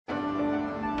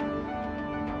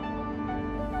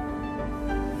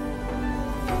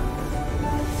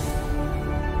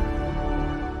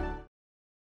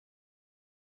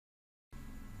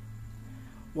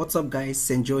What's up guys,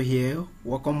 Senjo here.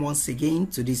 Welcome once again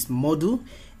to this module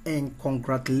and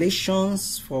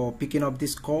congratulations for picking up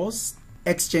this course,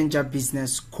 Exchanger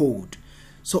Business Code.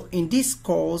 So in this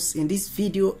course, in this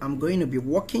video, I'm going to be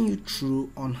walking you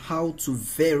through on how to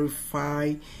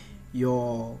verify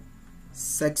your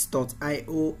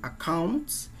sex.io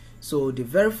account. So the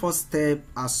very first step,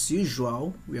 as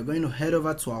usual, we are going to head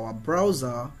over to our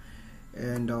browser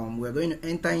and we're going to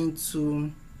enter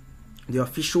into the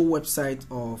official website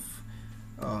of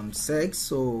sex.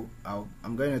 So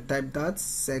I'm going to type that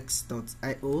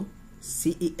sex.io,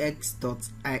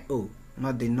 cex.io,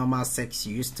 not the normal sex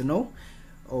you used to know.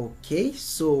 Okay,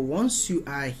 so once you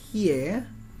are here,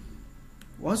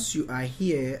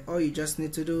 all you just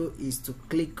need to do is to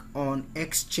click on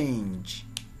exchange.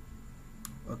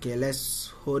 Okay,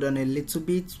 let's hold on a little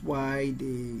bit while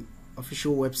the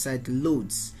official website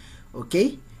loads.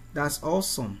 Okay, that's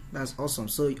awesome.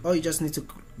 So all you just need to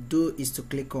do is to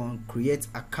click on create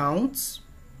accounts.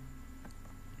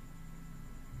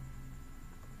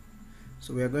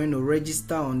 So we are going to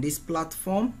register on this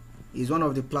platform. It's one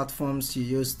of the platforms you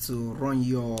use to run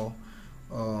your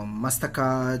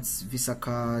MasterCards, Visa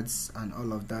cards and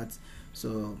all of that.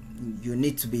 So you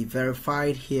need to be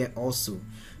verified here also.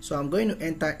 So I'm going to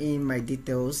enter in my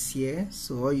details here.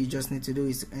 So all you just need to do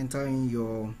is to enter in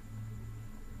your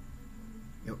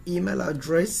email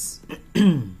address.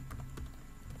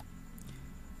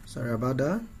 Sorry about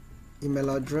that.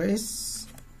 Email address.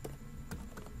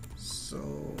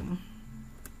 So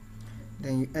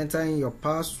then you enter in your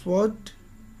password.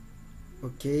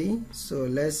 Okay, so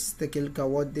let's take a look at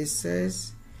what this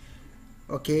says.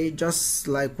 Okay, just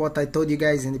like what I told you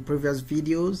guys in the previous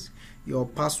videos, your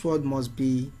password must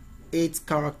be 8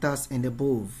 characters and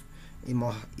above.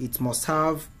 It must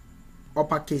have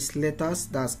uppercase letters,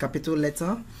 that's capital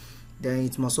letter. Then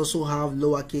it must also have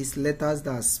lowercase letters,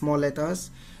 that's small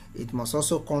letters. It must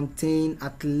also contain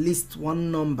at least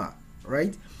one number,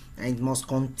 right? And it must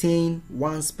contain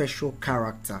one special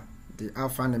character, the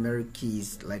alphanumeric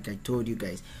keys, like I told you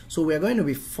guys. So we are going to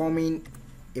be forming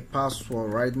a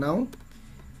password right now.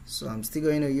 So I'm still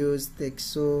going to use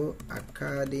Texo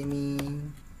Academy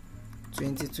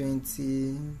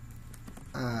 2020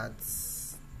 ads.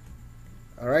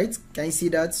 Alright, can you see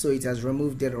that? So it has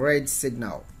removed the red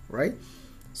signal, right?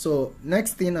 So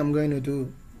next thing I'm going to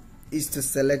do is to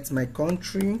select my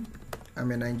country.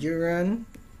 I'm a Nigerian,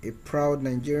 a proud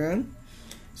Nigerian.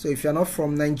 So if you're not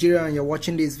from Nigeria and you're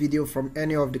watching this video from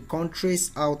any of the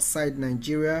countries outside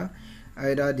Nigeria,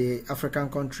 either the African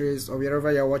countries or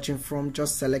wherever you're watching from,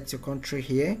 just select your country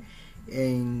here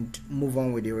and move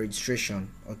on with the registration.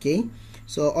 Okay,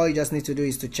 so all you just need to do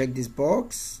is to check this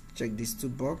box, check these 2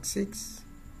 boxes,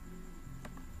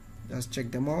 just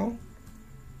check them all.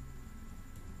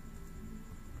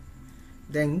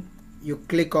 Then you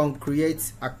click on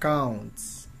create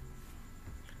accounts.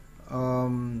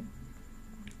 I'm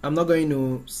not going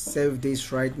to save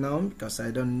this right now because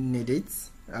I don't need it.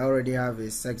 I already have a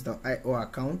sex.io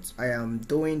account. I am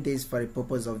doing this for the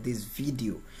purpose of this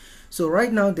video. So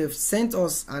right now they've sent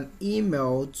us an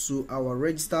email to our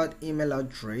registered email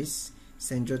address,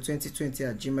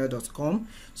 senjo2020@gmail.com.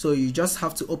 so you just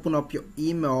have to open up your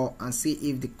email and see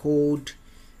if the code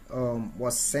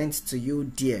was sent to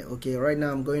you there. Okay, right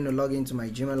now I'm going to log into my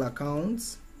Gmail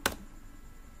account.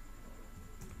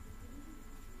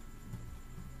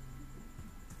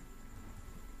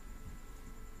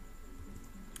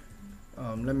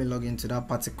 Let me log into that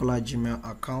particular Gmail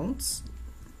account.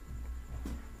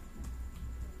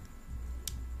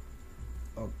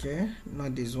 Okay,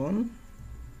 not this one.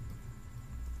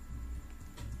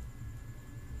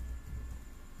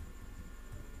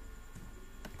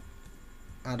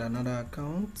 Add another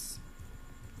account.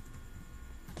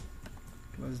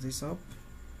 Close this up.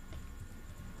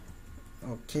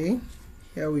 Okay,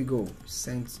 here we go.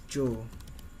 Saint Joe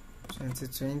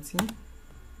 2020.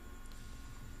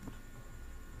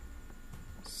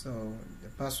 So the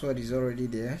password is already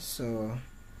there, so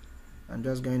I'm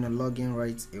just going to log in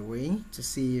right away to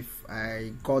see if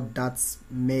I got that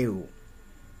mail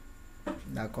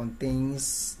that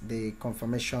contains the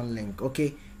confirmation link.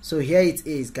 Okay, so here it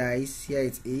is guys, here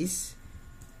it is.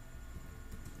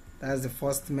 That's the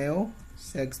first mail,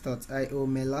 sex.io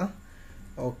mailer.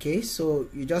 Okay, so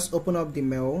you just open up the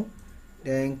mail,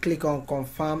 then click on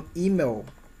confirm email.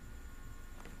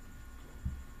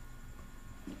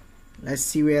 Let's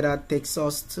see where that takes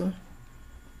us to.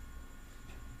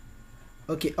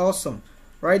 Okay, awesome.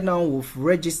 Right now we've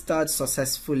registered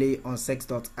successfully on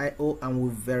sex.io and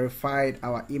we've verified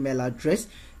our email address.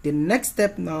 The next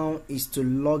step now is to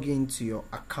log into your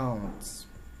account.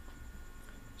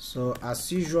 So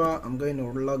as usual, I'm going to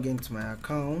log into my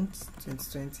account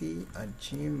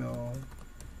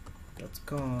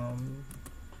 2020@gmail.com.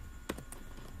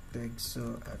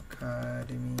 Texo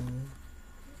Academy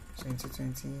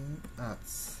 2020 at.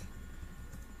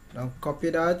 Don't copy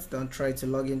that. Don't try to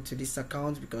log into this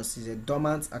account because it's a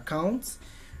dormant account.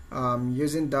 I'm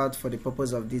using that for the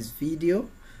purpose of this video.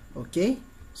 Okay,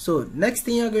 so next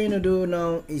thing you're going to do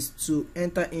now is to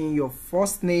enter in your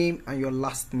first name and your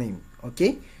last name.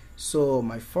 Okay, so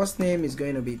my first name is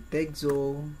going to be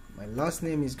Texo, my last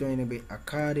name is going to be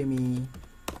Academy,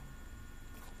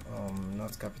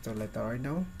 not capital letter right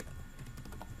now.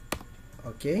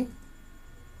 Okay,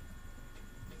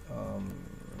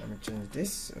 let me change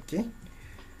this. Okay,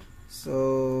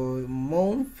 so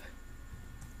month,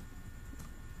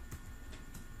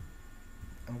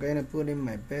 I'm going to put in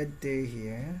my birthday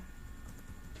here.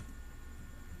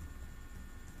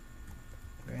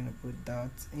 I'm going to put that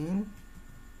in.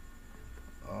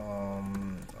 I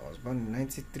was born in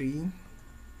 93.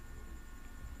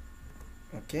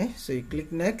 Okay, so you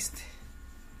click next.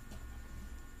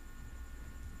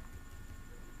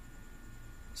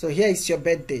 So here is your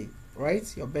birthday,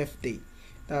 right? Your birthday.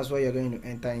 That's what you're going to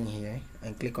enter in here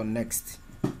and click on next.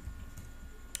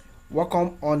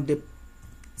 Welcome on the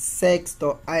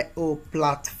sex.io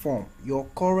platform. Your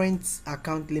current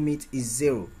account limit is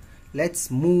 0.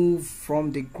 Let's move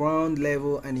from the ground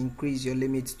level and increase your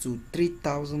limit to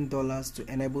 $3,000 to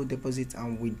enable deposit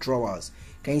and withdrawals.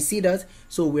 Can you see that?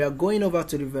 So we are going over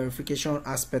to the verification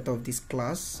aspect of this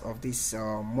class, of this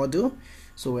module.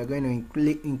 So we're going to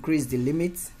increase the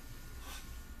limit.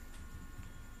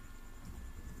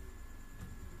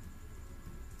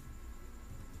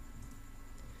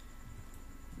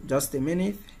 Just a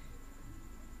minute.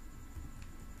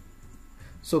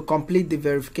 So complete the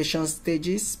verification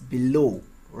stages below,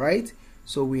 right?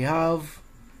 So we have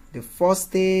the first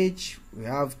stage, we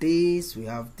have this, we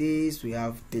have this, we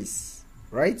have this,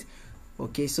 right?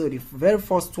 Okay, so the very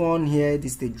first one here, the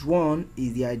stage 1,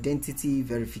 is the identity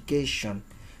verification.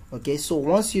 Okay, so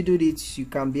once you do this, you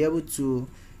can be able to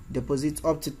deposit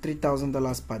up to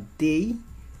 $3,000 per day,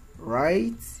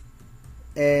 right?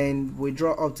 And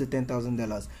withdraw up to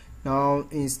 $10,000. Now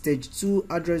in stage 2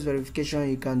 address verification,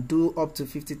 you can do up to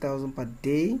 $50,000 per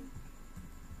day.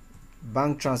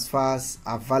 Bank transfers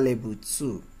available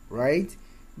too, right?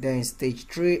 Then stage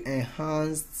 3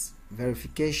 enhanced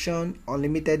verification,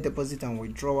 unlimited deposit and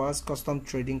withdrawals, custom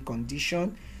trading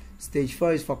condition. Stage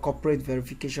 4 is for corporate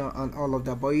verification and all of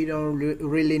that, but you don't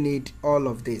really need all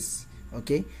of this.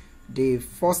 Okay, the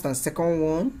first and second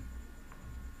one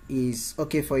is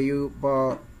okay for you,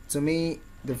 but to me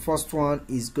the first one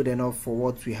is good enough for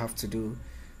what we have to do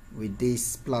with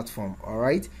this platform. All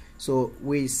right, so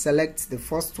we select the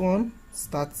first one.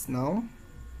 Starts now.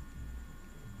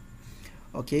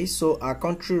 Okay, so our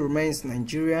country remains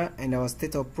Nigeria and our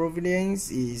state of providence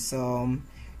is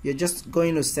you're just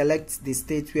going to select the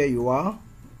state where you are.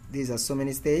 These are so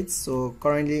many states. So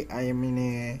currently I am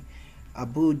in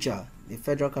Abuja, the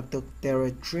Federal Capital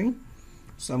Territory.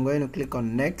 So I'm going to click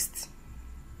on next.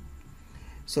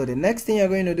 So the next thing you're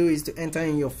going to do is to enter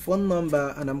in your phone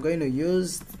number, and I'm going to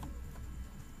use,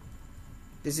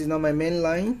 this is not my main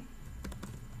line,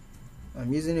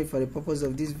 I'm using it for the purpose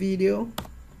of this video.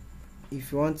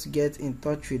 If you want to get in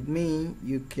touch with me,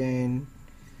 you can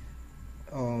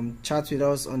chat with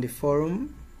us on the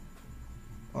forum,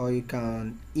 or you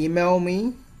can email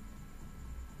me,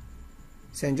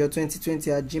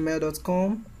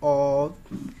 senjo2020@gmail.com, or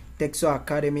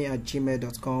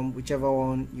texoacademy@gmail.com, whichever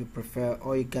one you prefer,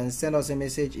 or you can send us a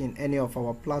message in any of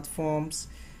our platforms,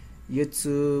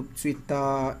 YouTube,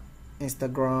 Twitter,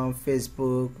 Instagram,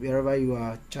 Facebook, wherever you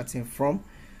are chatting from.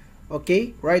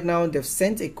 Okay, right now they've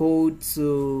sent a code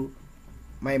to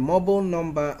my mobile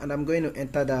number and I'm going to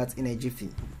enter that in a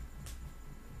jiffy.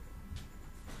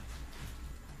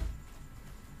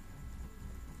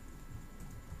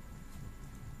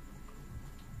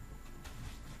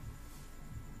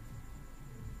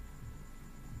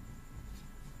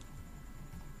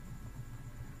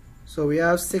 So we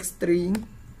have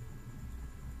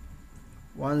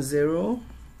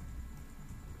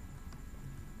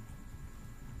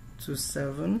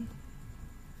 631027.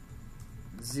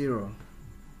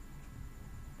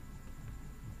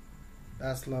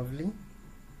 That's lovely.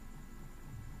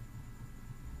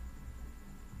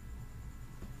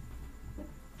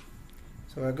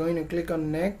 So we're going to click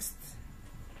on next.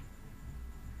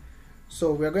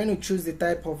 So we're going to choose the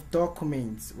type of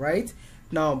documents, right?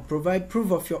 Now provide proof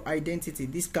of your identity.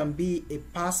 This can be a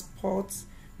passport,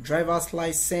 driver's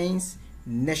license,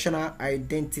 national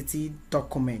identity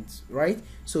documents, right?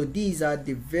 So these are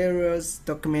the various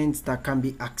documents that can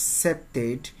be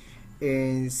accepted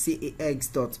in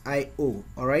cex.io.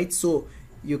 all right, so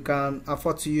you can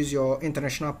afford to use your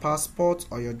international passport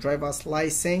or your driver's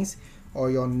license or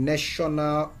your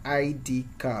national ID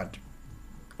card.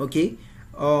 Okay,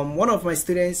 one of my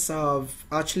students have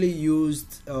actually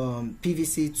used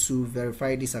PVC to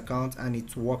verify this account, and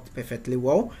it worked perfectly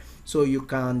well. So you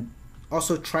can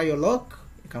also try your luck.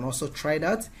 You can also try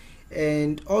that.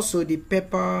 And also the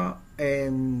paper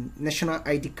national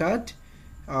ID card,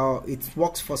 it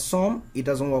works for some, it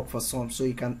doesn't work for some, so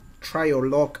you can try your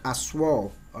luck as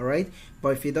well. All right, but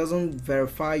if it doesn't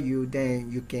verify you,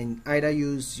 then you can either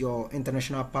use your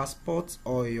international passport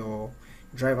or your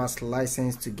driver's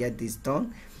license to get this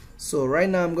done. So right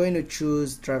now I'm going to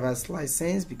choose driver's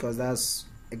license because that's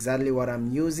exactly what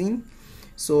I'm using.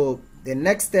 So the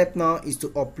next step now is to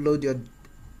upload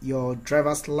your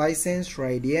driver's license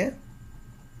right here.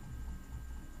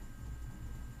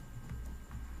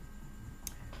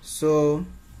 So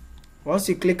once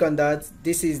you click on that,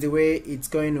 this is the way it's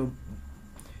going to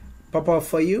pop up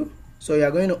for you. So you're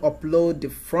going to upload the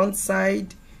front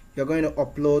side, you're going to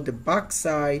upload the back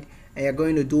side, and you're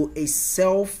going to do a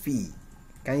selfie.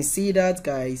 Can you see that,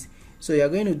 guys? So you're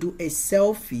going to do a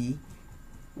selfie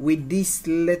with these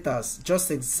letters,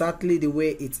 just exactly the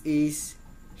way it is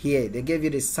here. They gave you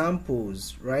the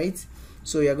samples, right?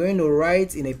 So you're going to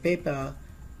write in a paper,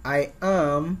 I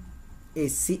am a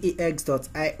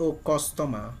cex.io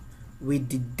customer, with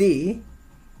the day,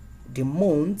 the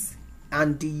month,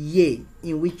 and the year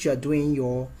in which you are doing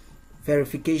your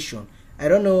verification. I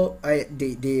don't know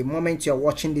the moment you're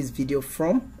watching this video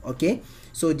from. Okay,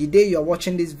 so the day you're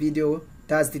watching this video,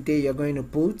 that's the day you're going to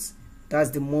put, that's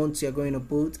the month you're going to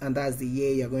put, and that's the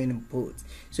year you're going to put.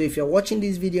 So if you're watching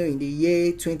this video in the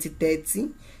year 2030,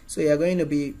 so you're going to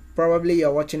be, probably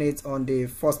you're watching it on the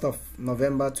 1st of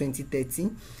November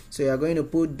 2030, so you're going to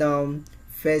put down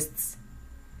 1st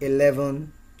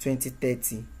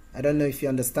 11/2030. I don't know if you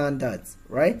understand that,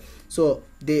 right? So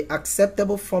the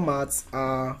acceptable formats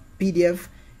are PDF,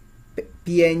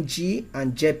 PNG,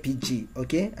 and JPG.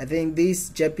 Okay, I think this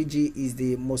JPG is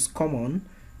the most common,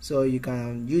 so you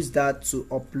can use that to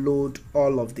upload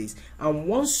all of this. And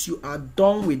once you are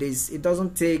done with this, it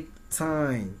doesn't take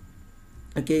time.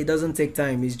 Okay, it doesn't take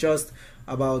time. It's just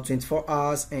about 24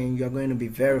 hours and you're going to be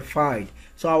verified.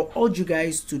 So I'll urge you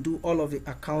guys to do all of the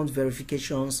account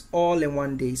verifications all in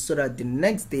one day, so that the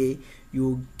next day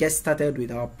you get started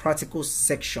with our practical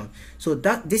section. So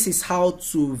this is how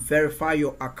to verify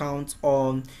your account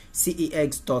on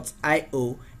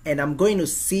cex.io, and I'm going to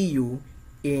see you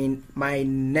in my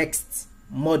next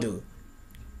module.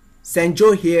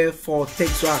 Senjo here for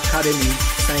Tech2 Academy,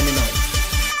 signing out.